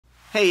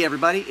Hey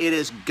everybody, it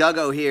is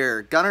Guggo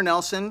here. Gunnar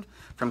Nelson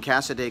from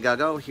Casa de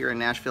Guggo here in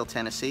Nashville,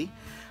 Tennessee.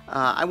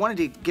 I wanted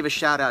to give a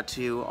shout out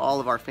to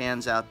all of our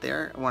fans out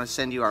there. I want to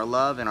send you our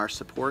love and our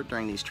support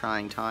during these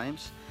trying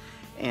times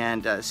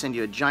and send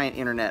you a giant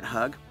internet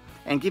hug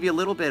and give you a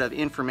little bit of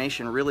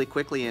information really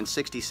quickly in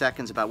 60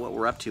 seconds about what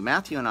we're up to.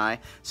 Matthew and I,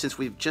 since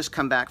we've just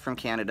come back from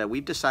Canada,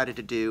 we've decided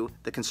to do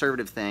the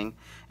conservative thing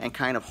and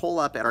kind of hole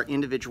up at our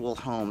individual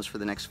homes for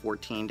the next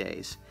 14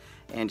 days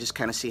and just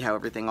kind of see how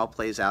everything all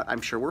plays out.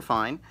 I'm sure we're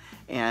fine,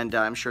 and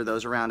I'm sure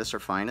those around us are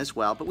fine as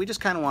well, but we just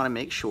kind of want to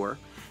make sure.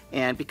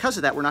 And because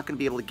of that, we're not going to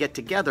be able to get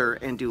together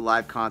and do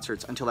live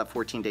concerts until that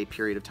 14-day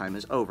period of time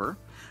is over.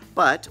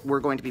 But we're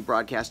going to be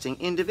broadcasting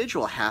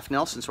individual half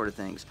Nelson sort of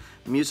things.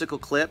 Musical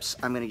clips.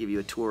 I'm going to give you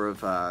a tour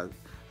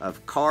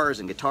of cars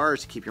and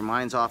guitars to keep your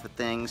minds off of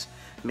things.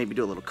 Maybe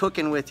do a little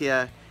cooking with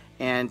you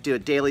and do a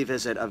daily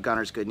visit of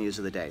Gunnar's Good News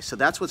of the Day. So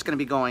that's what's going to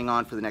be going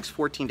on for the next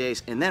 14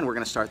 days, and then we're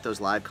going to start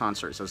those live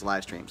concerts, those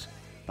live streams.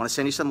 I want to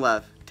send you some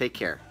love. Take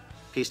care.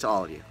 Peace to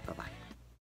all of you. Bye-bye.